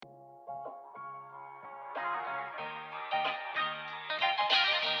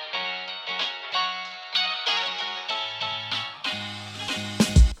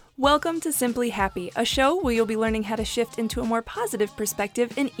Welcome to Simply Happy, a show where you'll be learning how to shift into a more positive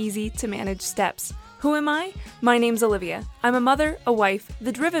perspective in easy-to-manage steps. Who am I? My name's Olivia. I'm a mother, a wife,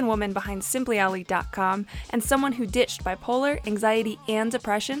 the driven woman behind SimplyOlly.com, and someone who ditched bipolar, anxiety, and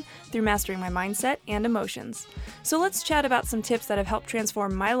depression through mastering my mindset and emotions. So let's chat about some tips that have helped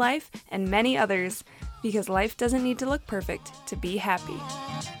transform my life and many others, because life doesn't need to look perfect to be happy.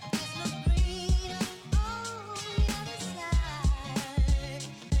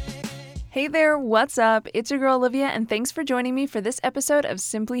 Hey there, what's up? It's your girl Olivia, and thanks for joining me for this episode of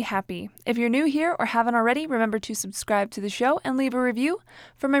Simply Happy. If you're new here or haven't already, remember to subscribe to the show and leave a review.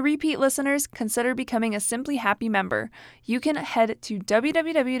 For my repeat listeners, consider becoming a Simply Happy member. You can head to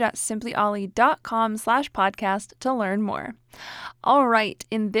www.simplyolly.com/podcast to learn more. All right,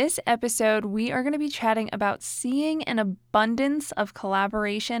 in this episode, we are going to be chatting about seeing an abundance of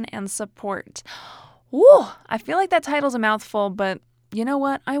collaboration and support. Woo! I feel like that title's a mouthful, but you know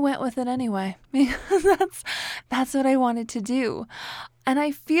what? I went with it anyway, because that's what I wanted to do. And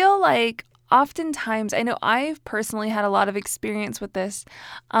I feel like oftentimes, I know I've personally had a lot of experience with this,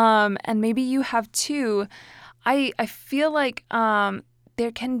 and maybe you have too. I feel like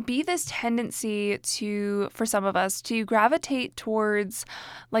there can be this tendency for some of us to gravitate towards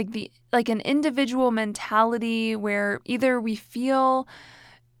like an individual mentality where either we feel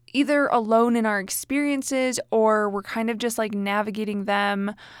either alone in our experiences or we're kind of just like navigating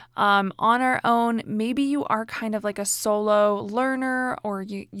them on our own. Maybe you are kind of like a solo learner, or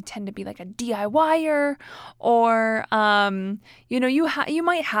you tend to be like a DIYer, or you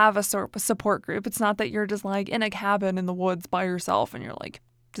might have a sort of support group. It's not that you're just like in a cabin in the woods by yourself and you're like,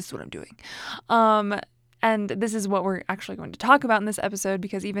 this is what I'm doing. And this is what we're actually going to talk about in this episode,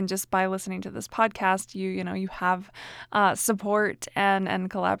 because even just by listening to this podcast, you have support and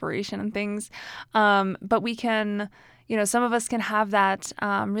collaboration and things. But we can, some of us can have that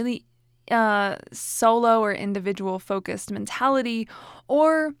really solo or individual focused mentality,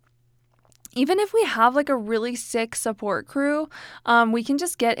 or even if we have like a really sick support crew, we can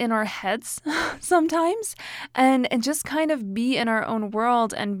just get in our heads sometimes and just kind of be in our own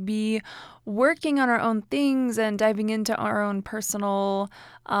world and be working on our own things and diving into our own personal,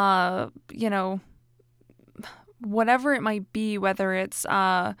 whatever it might be, whether it's,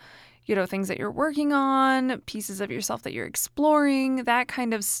 things that you're working on, pieces of yourself that you're exploring, that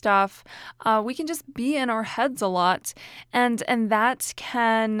kind of stuff. We can just be in our heads a lot, and that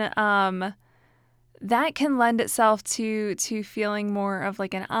can lend itself to feeling more of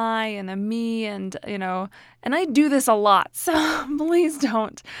like an I and a me, and and I do this a lot, so please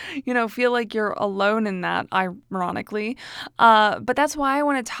don't feel like you're alone in that, ironically, but that's why I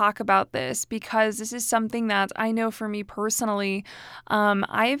want to talk about this, because this is something that I know for me personally,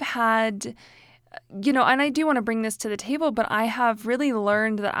 I've had, and I do want to bring this to the table, but I have really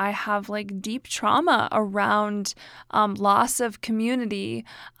learned that I have like deep trauma around loss of community,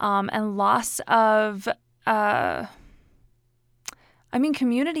 and loss of,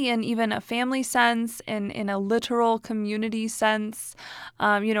 community in even a family sense, in a literal community sense.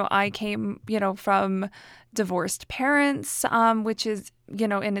 I came, from divorced parents, which is,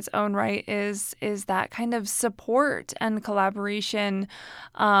 in its own right is that kind of support and collaboration,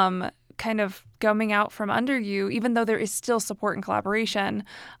 kind of coming out from under you, even though there is still support and collaboration,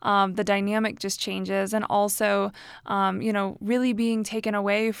 the dynamic just changes. And also, really being taken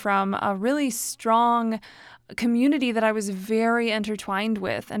away from a really strong community that I was very intertwined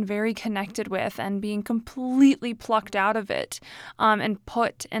with and very connected with, and being completely plucked out of it, and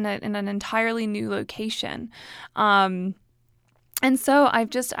put in an entirely new location. And so I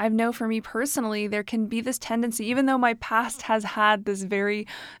know for me personally, there can be this tendency, even though my past has had this very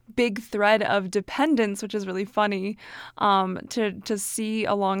big thread of dependence, which is really funny, to see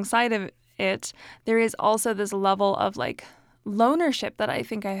alongside of it, there is also this level of like lonership that I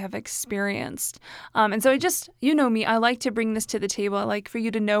think I have experienced. And so I just, me, I like to bring this to the table. I like for you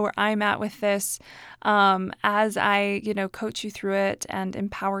to know where I'm at with this, as I, coach you through it and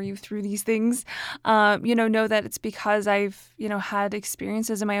empower you through these things. Know that it's because I've, had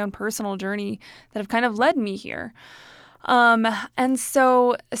experiences in my own personal journey that have kind of led me here. And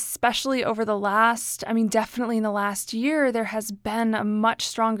so especially over definitely in the last year, there has been a much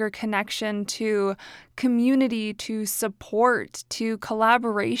stronger connection to community, to support, to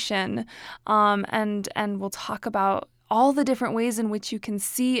collaboration. And we'll talk about all the different ways in which you can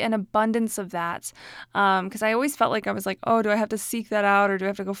see an abundance of that. Because I always felt like I was like, oh, do I have to seek that out, or do I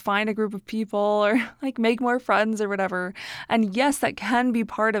have to go find a group of people, or like make more friends or whatever? And yes, that can be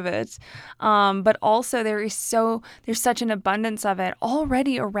part of it. But also there's such an abundance of it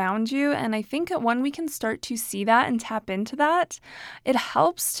already around you. And I think that when we can start to see that and tap into that, it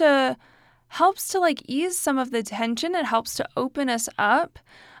helps to like ease some of the tension. It helps to open us up,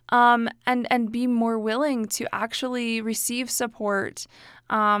 and be more willing to actually receive support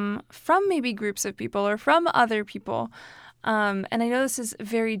from maybe groups of people or from other people. And I know this is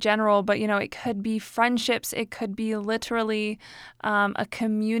very general, but it could be friendships. It could be literally a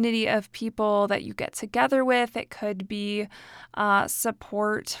community of people that you get together with. It could be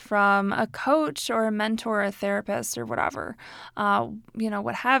support from a coach or a mentor, a therapist, or whatever,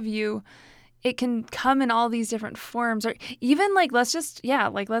 what have you. It can come in all these different forms, or even like, let's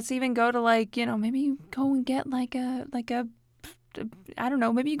even go to maybe you go and get I don't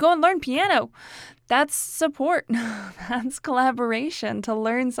know, maybe you go and learn piano. That's support. That's collaboration to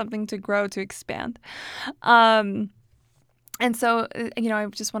learn something, to grow, to expand. And so, I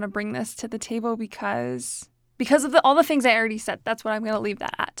just want to bring this to the table because of all the things I already said. That's what I'm going to leave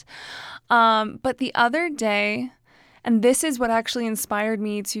that at. But the other day, and this is what actually inspired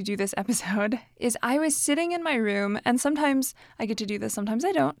me to do this episode, is I was sitting in my room, and sometimes I get to do this, sometimes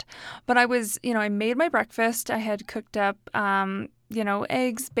I don't. But I was, I made my breakfast. I had cooked up,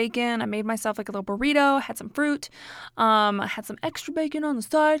 eggs, bacon. I made myself like a little burrito. I had some fruit. I had some extra bacon on the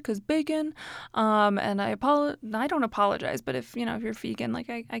side because bacon. And I don't apologize, but if you're vegan, like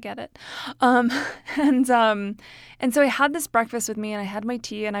I get it. And so I had this breakfast with me, and I had my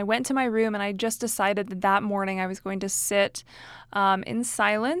tea, and I went to my room, and I just decided that morning I was going to sit in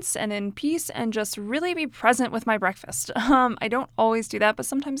silence and in peace and just really be present with my breakfast. I don't always do that, but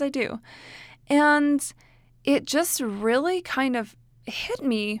sometimes I do. And it just really kind of hit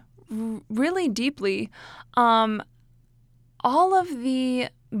me really deeply. All of the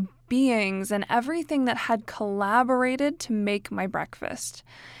beings and everything that had collaborated to make my breakfast.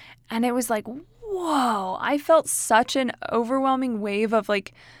 And it was like, whoa, I felt such an overwhelming wave of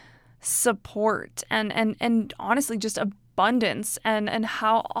like support and honestly just abundance, and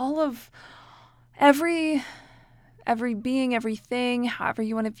how all of every being, everything, however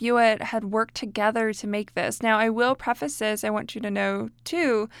you want to view it, had worked together to make this. Now, I will preface this. I want you to know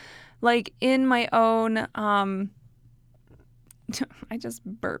too, like in my own, I just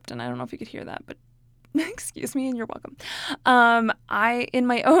burped and I don't know if you could hear that, but excuse me, and you're welcome. In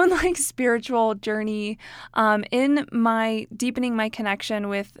my own like spiritual journey, in my deepening my connection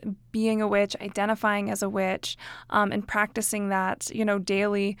with being a witch, identifying as a witch, and practicing that,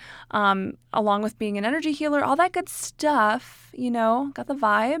 daily, along with being an energy healer, all that good stuff, got the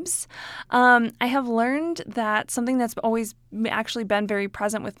vibes. I have learned that something that's always actually been very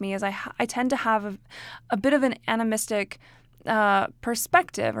present with me is I tend to have a bit of an animistic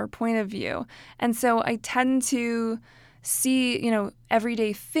perspective or point of view. And so I tend to see,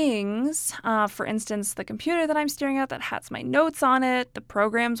 everyday things. For instance, the computer that I'm staring at that has my notes on it, the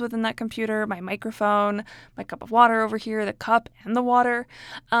programs within that computer, my microphone, my cup of water over here, the cup and the water.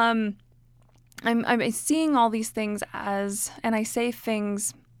 I'm seeing all these things as, and I say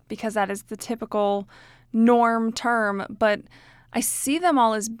things because that is the typical norm term, but I see them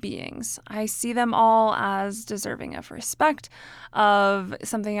all as beings. I see them all as deserving of respect, of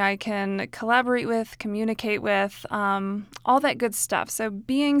something I can collaborate with, communicate with, all that good stuff. So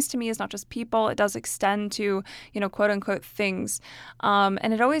beings to me is not just people. It does extend to, quote unquote things.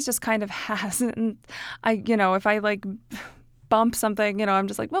 And it always just kind of has. And if I like bump something, I'm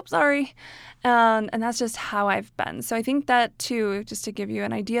just like, whoops, sorry. And that's just how I've been. So I think that too, just to give you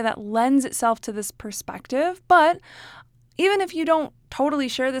an idea, that lends itself to this perspective. But even if you don't totally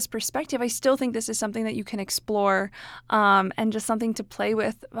share this perspective, I still think this is something that you can explore, and just something to play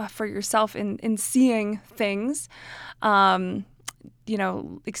with for yourself in seeing things,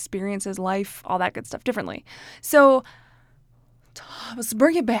 experiences, life, all that good stuff differently. So let's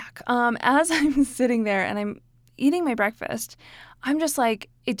bring it back. As I'm sitting there and I'm eating my breakfast, I'm just like,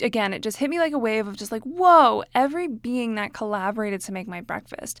 it just hit me like a wave of just like, whoa, every being that collaborated to make my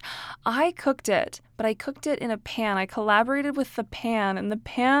breakfast. I cooked it, but I cooked it in a pan. I collaborated with the pan, and the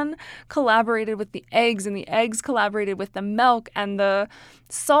pan collaborated with the eggs, and the eggs collaborated with the milk and the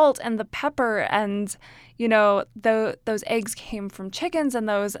salt and the pepper. And, those eggs came from chickens, and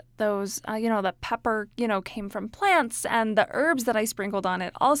those the pepper, came from plants, and the herbs that I sprinkled on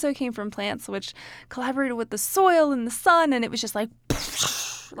it also came from plants, which collaborated with the soil and the sun. And it was just like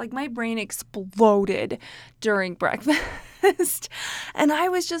my brain exploded during breakfast. list. And I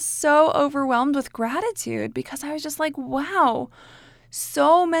was just so overwhelmed with gratitude because I was just like, wow,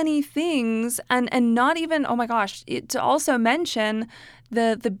 so many things. And not even, oh my gosh, to also mention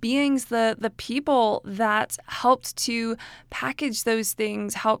the beings, the people that helped to package those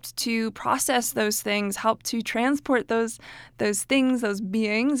things, helped to process those things, helped to transport those things, those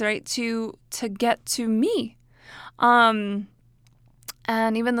beings, right, to get to me.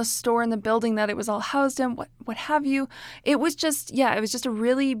 And even the store and the building that it was all housed in, what have you. It was just a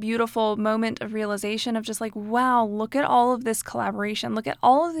really beautiful moment of realization of just like, wow, look at all of this collaboration. Look at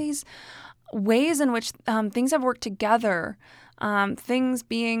all of these ways in which things have worked together. Things,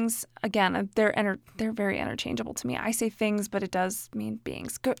 beings, again, they're very interchangeable to me. I say things, but it does mean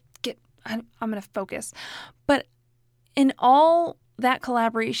beings. I'm going to focus. But in all that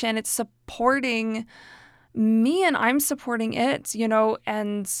collaboration, it's supporting me and I'm supporting it,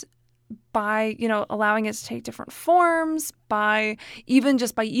 and by, allowing it to take different forms, by even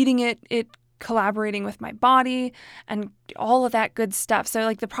just by eating it collaborating with my body and all of that good stuff. So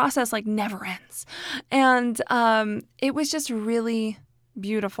like the process like never ends. And it was just really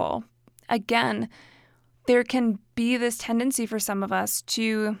beautiful. Again, there can be this tendency for some of us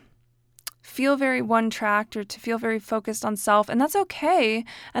to feel very one-tracked or to feel very focused on self, and that's okay,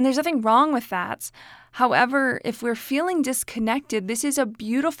 and there's nothing wrong with that. However, if we're feeling disconnected, this is a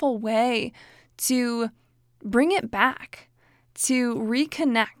beautiful way to bring it back, to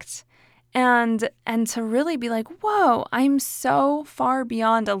reconnect, and to really be like, whoa, I'm so far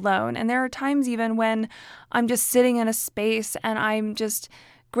beyond alone. And there are times even when I'm just sitting in a space and I'm just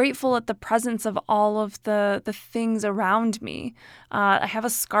grateful at the presence of all of the things around me. I have a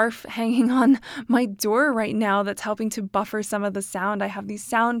scarf hanging on my door right now that's helping to buffer some of the sound. I have these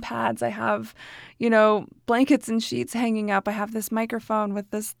sound pads. I have, blankets and sheets hanging up. I have this microphone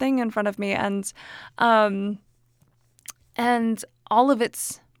with this thing in front of me, and all of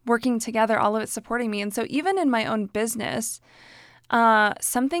it's working together, all of it's supporting me. And so even in my own business,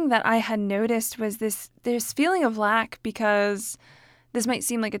 something that I had noticed was this feeling of lack, because this might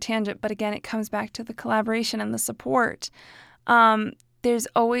seem like a tangent, but again, it comes back to the collaboration and the support. There's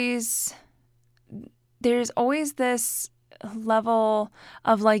always this level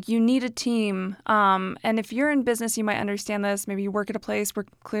of like, you need a team. And if you're in business, you might understand this. Maybe you work at a place where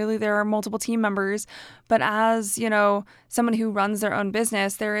clearly there are multiple team members. But as, someone who runs their own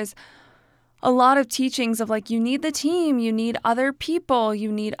business, there is a lot of teachings of like, you need the team, you need other people,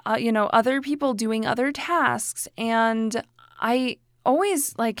 you need, other people doing other tasks. And I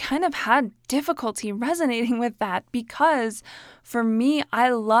always like kind of had difficulty resonating with that, because for me,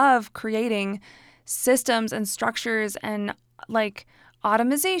 I love creating systems and structures and like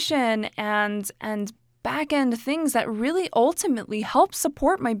automation and back-end things that really ultimately help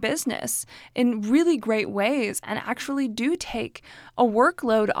support my business in really great ways and actually do take a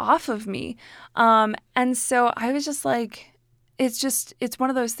workload off of me. And so I was just like, it's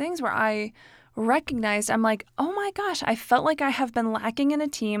one of those things where I recognized, I'm like, oh my gosh, I felt like I have been lacking in a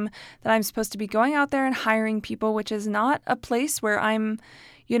team, that I'm supposed to be going out there and hiring people, which is not a place where I'm,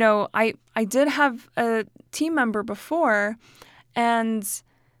 I did have a team member before, and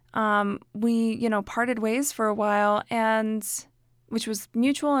we, parted ways for a while, and which was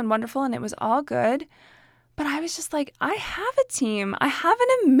mutual and wonderful, and it was all good. But I was just like, I have a team. I have an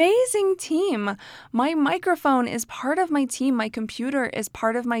amazing team. My microphone is part of my team. My computer is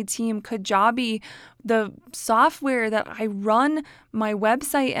part of my team. Kajabi, the software that I run my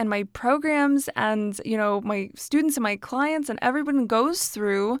website and my programs and, my students and my clients and everyone goes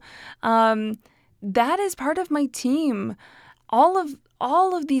through, that is part of my team. All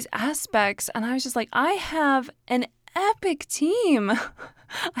of these aspects. And I was just like, I have an epic team.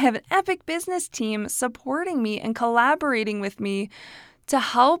 I have an epic business team supporting me and collaborating with me to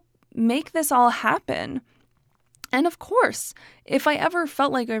help make this all happen. And of course, if I ever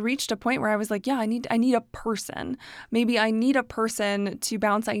felt like I reached a point where I was like, yeah, I need a person. Maybe I need a person to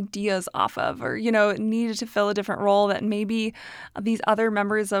bounce ideas off of, or, needed to fill a different role that maybe these other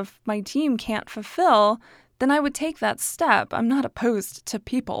members of my team can't fulfill, then I would take that step. I'm not opposed to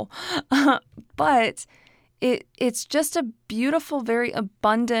people, but it's just a beautiful, very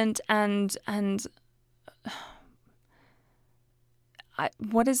abundant and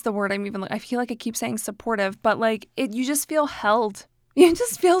what is the word I'm even like? I feel like I keep saying supportive, but like you just feel held. You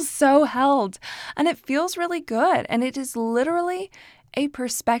just feel so held, and it feels really good. And it is literally a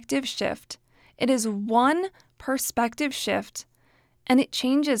perspective shift. It is one perspective shift, and it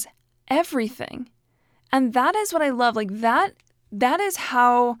changes everything. And that is what I love. Like that that is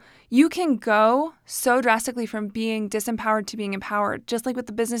how you can go so drastically from being disempowered to being empowered. Just like with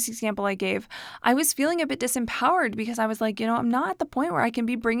the business example I gave, I was feeling a bit disempowered because I was like, I'm not at the point where I can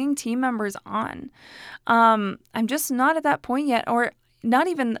be bringing team members on. I'm just not at that point yet, or not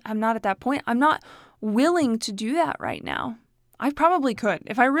even I'm not at that point. I'm not willing to do that right now. I probably could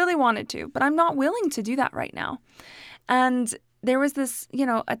if I really wanted to, but I'm not willing to do that right now. And there was this,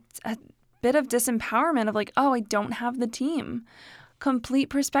 a bit of disempowerment of like, oh, I don't have the team. Complete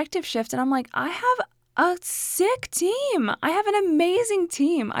perspective shift. And I'm like, I have a sick team. I have an amazing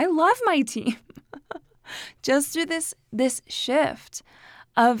team. I love my team. Just through this shift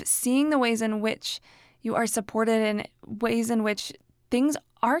of seeing the ways in which you are supported and ways in which things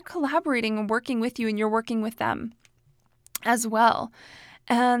are collaborating and working with you and you're working with them as well.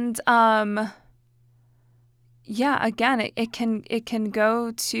 And again, it can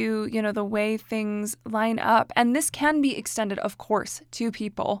go to, the way things line up. And this can be extended, of course, to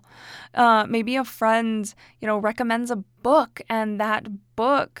people. Maybe a friend, recommends a book, and that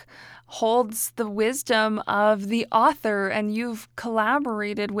book holds the wisdom of the author, and you've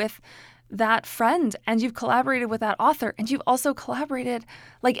collaborated with that friend, and you've collaborated with that author, and you've also collaborated,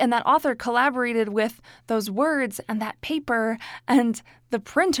 and that author collaborated with those words and that paper and the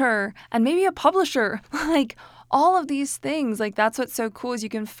printer and maybe a publisher, all of these things. That's what's so cool is you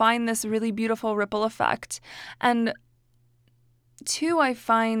can find this really beautiful ripple effect. And two, I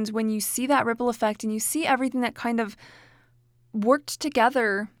find when you see that ripple effect and you see everything that kind of worked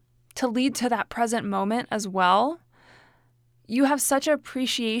together to lead to that present moment as well, you have such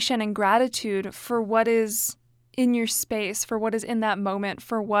appreciation and gratitude for what is in your space, for what is in that moment,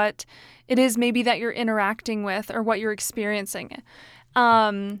 for what it is maybe that you're interacting with or what you're experiencing.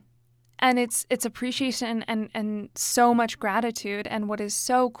 And it's appreciation and so much gratitude. And what is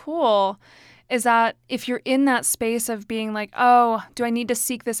so cool is that if you're in that space of being like, oh, do I need to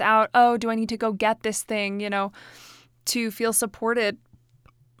seek this out? Oh, do I need to go get this thing, to feel supported?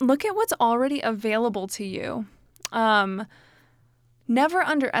 Look at what's already available to you. Never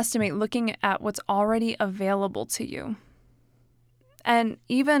underestimate looking at what's already available to you. And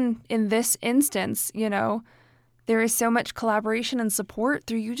even in this instance, there is so much collaboration and support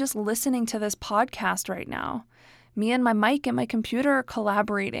through you just listening to this podcast right now. Me and my mic and my computer are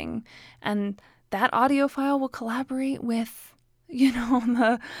collaborating, and that audio file will collaborate with,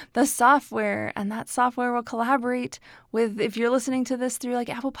 the software, and that software will collaborate with, if you're listening to this through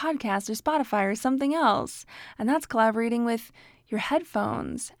Apple Podcasts or Spotify or something else, and that's collaborating with your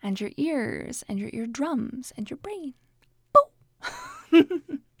headphones and your ears and your eardrums and your brain.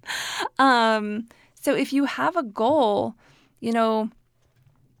 Boom! So if you have a goal, look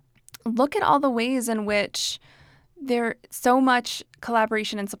at all the ways in which so much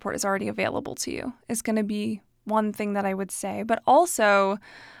collaboration and support is already available to you. Is going to be one thing that I would say. But also,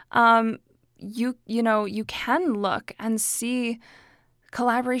 you can look and see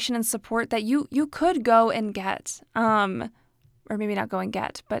collaboration and support that you could go and get. Or maybe not go and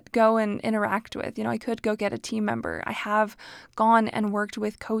get, but go and interact with. I could go get a team member. I have gone and worked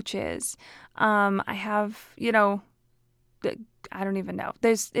with coaches. I have, I don't even know.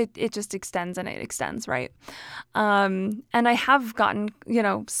 It just extends and it extends, right? And I have gotten,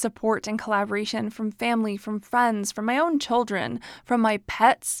 support and collaboration from family, from friends, from my own children, from my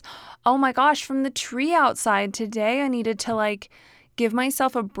pets. Oh my gosh, from the tree outside today. I needed to give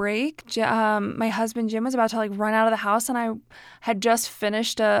myself a break. My husband Jim was about to run out of the house, and I had just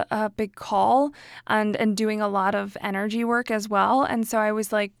finished a big call and doing a lot of energy work as well. And so I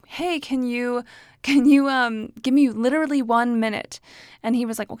was like, hey, can you give me literally 1 minute? And he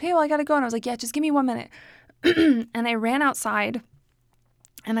was like, okay, well, I gotta go. And I was like, yeah, just give me 1 minute. And I ran outside,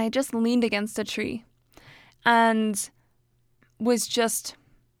 and I just leaned against a tree and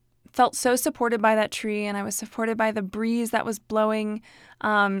felt so supported by that tree, and I was supported by the breeze that was blowing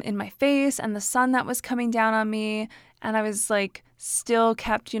in my face and the sun that was coming down on me, and I was still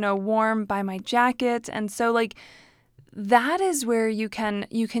kept warm by my jacket. And so that is where you can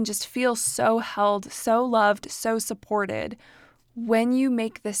just feel so held, so loved, so supported when you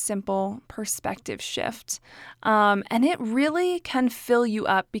make this simple perspective shift. And it really can fill you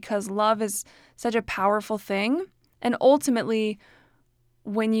up, because love is such a powerful thing. And ultimately,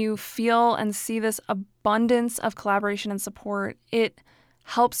 when you feel and see this abundance of collaboration and support, it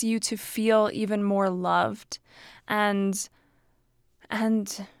helps you to feel even more loved and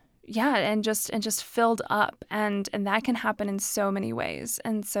just filled up. And that can happen in so many ways.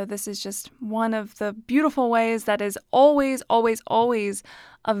 And so this is just one of the beautiful ways that is always, always, always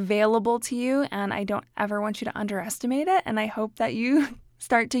available to you. And I don't ever want you to underestimate it. And I hope that you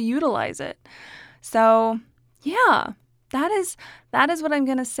start to utilize it. So yeah. that is what I'm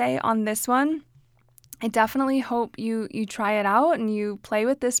going to say on this one. I definitely hope you try it out and you play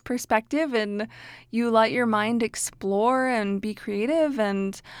with this perspective and you let your mind explore and be creative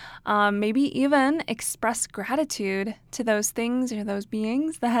and maybe even express gratitude to those things or those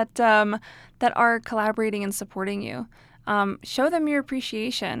beings that are collaborating and supporting you. Show them your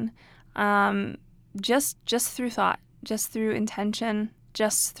appreciation, just through thought, just through intention,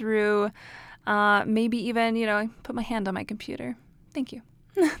 just through maybe even, I put my hand on my computer. Thank you.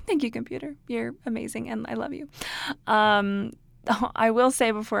 Thank you, computer. You're amazing and I love you. I will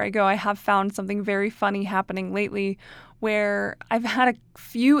say before I go, I have found something very funny happening lately where I've had a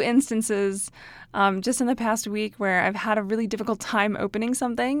few instances just in the past week where I've had a really difficult time opening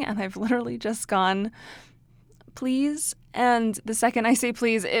something and I've literally just gone, please. And the second I say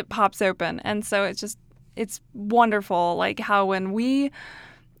please, it pops open. And so it's wonderful, like how when we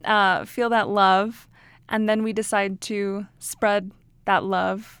feel that love and then we decide to spread that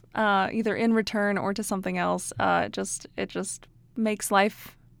love, either in return or to something else, it just makes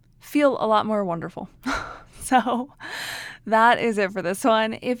life feel a lot more wonderful. So that is it for this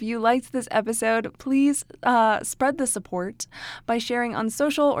one. If you liked this episode, please spread the support by sharing on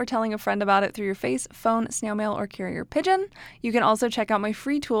social or telling a friend about it through your face, phone, snail mail, or carrier pigeon. You can also check out my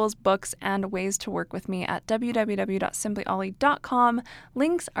free tools, books, and ways to work with me at www.simplyolly.com.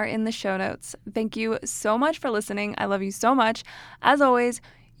 Links are in the show notes. Thank you so much for listening. I love you so much. As always,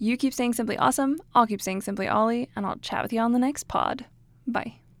 you keep saying simply awesome, I'll keep saying simply Ollie, and I'll chat with you on the next pod.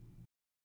 Bye.